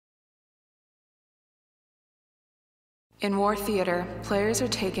In War Theater, players are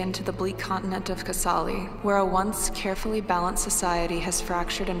taken to the bleak continent of Kasali, where a once carefully balanced society has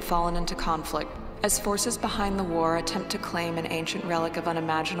fractured and fallen into conflict. As forces behind the war attempt to claim an ancient relic of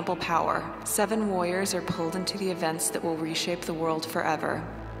unimaginable power, 7 warriors are pulled into the events that will reshape the world forever.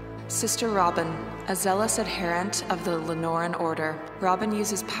 Sister Robin, a zealous adherent of the Lenoran Order, Robin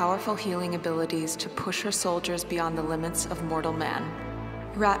uses powerful healing abilities to push her soldiers beyond the limits of mortal man.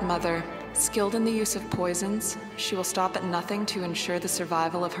 Rat Mother, skilled in the use of poisons, she will stop at nothing to ensure the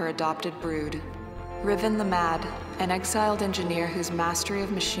survival of her adopted brood. Riven the Mad, an exiled engineer whose mastery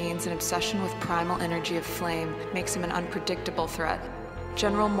of machines and obsession with primal energy of flame makes him an unpredictable threat.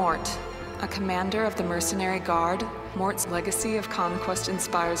 General Mort, a commander of the Mercenary Guard, Mort's legacy of conquest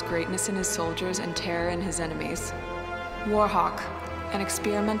inspires greatness in his soldiers and terror in his enemies. Warhawk, an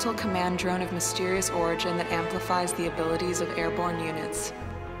experimental command drone of mysterious origin that amplifies the abilities of airborne units.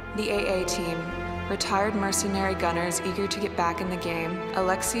 The AA Team, retired mercenary gunners eager to get back in the game,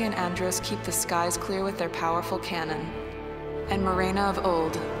 Alexei and Andros keep the skies clear with their powerful cannon. And Morena of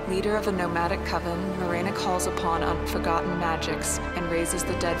Old, leader of a nomadic coven, Morena calls upon unforgotten magics and raises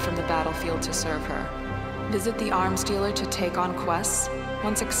the dead from the battlefield to serve her. Visit the arms dealer to take on quests.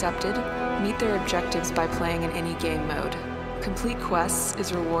 Once accepted, meet their objectives by playing in any game mode. Complete quests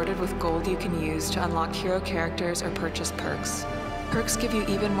is rewarded with gold you can use to unlock hero characters or purchase perks. Perks give you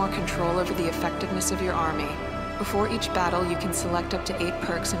even more control over the effectiveness of your army. Before each battle, you can select up to 8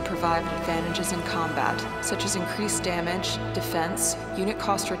 perks and provide advantages in combat, such as increased damage, defense, unit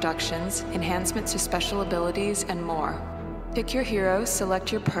cost reductions, enhancements to special abilities, and more. Pick your hero,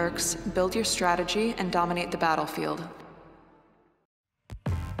 select your perks, build your strategy, and dominate the battlefield.